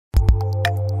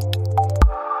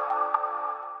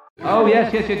Oh,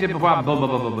 yes.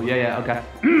 Yeah, okay.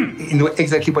 You know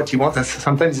exactly what you want, and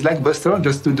sometimes it's like Buster,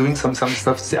 just to doing some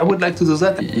stuff. Say, I would like to do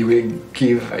that. He will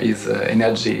give his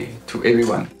energy to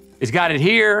everyone. He's got it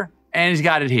here, and he's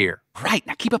got it here. Right,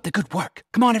 now keep up the good work.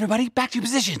 Come on, everybody, back to your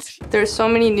positions. There's so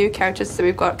many new characters that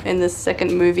we've got in this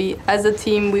second movie. As a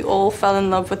team, we all fell in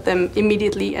love with them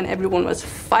immediately, and everyone was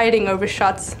fighting over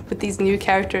shots with these new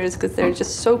characters because they're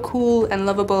just so cool and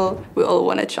lovable. We all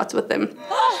wanted shots with them.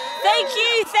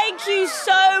 Thank you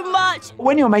so much.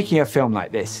 When you're making a film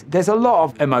like this, there's a lot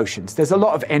of emotions, there's a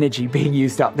lot of energy being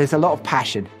used up, there's a lot of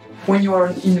passion. When you are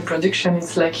in the production,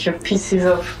 it's like your pieces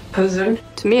of puzzle.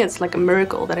 To me, it's like a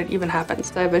miracle that it even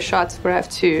happens. I have a shot where I have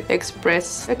to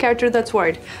express a character that's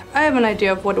worried. I have an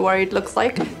idea of what worried looks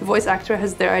like. The voice actor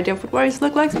has their idea of what worries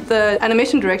look like. The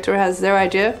animation director has their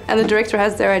idea, and the director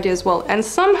has their idea as well. And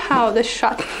somehow the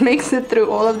shot makes it through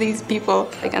all of these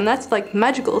people. And that's like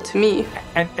magical to me.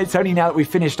 And it's only now that we've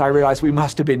finished I realize we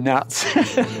must have been nuts.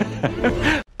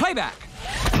 Playback.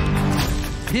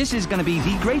 This is gonna be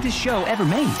the greatest show ever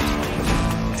made.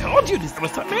 I told you this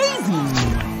was amazing.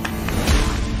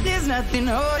 There's nothing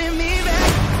holding me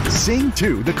back. Sing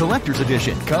 2, the collector's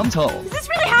edition, comes home. Is this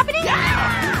really happening?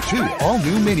 Yeah! 2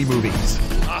 all-new mini-movies.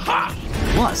 Aha!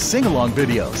 Plus sing-along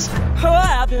videos. Oh,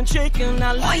 I've been shaking.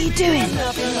 What are you doing?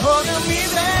 Nothing holding me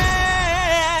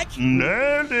back.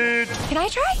 Nailed it! Can I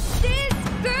try?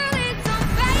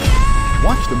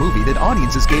 Watch the movie that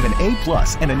audiences gave an A+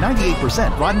 and a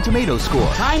 98% Rotten Tomatoes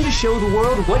score. Time to show the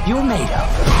world what you're made of.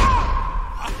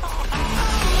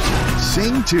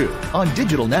 Sing 2 on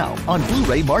digital now on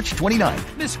Blu-ray March 29th.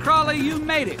 Miss Crawley, you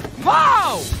made it.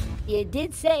 Wow! You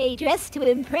did say dress to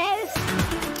impress.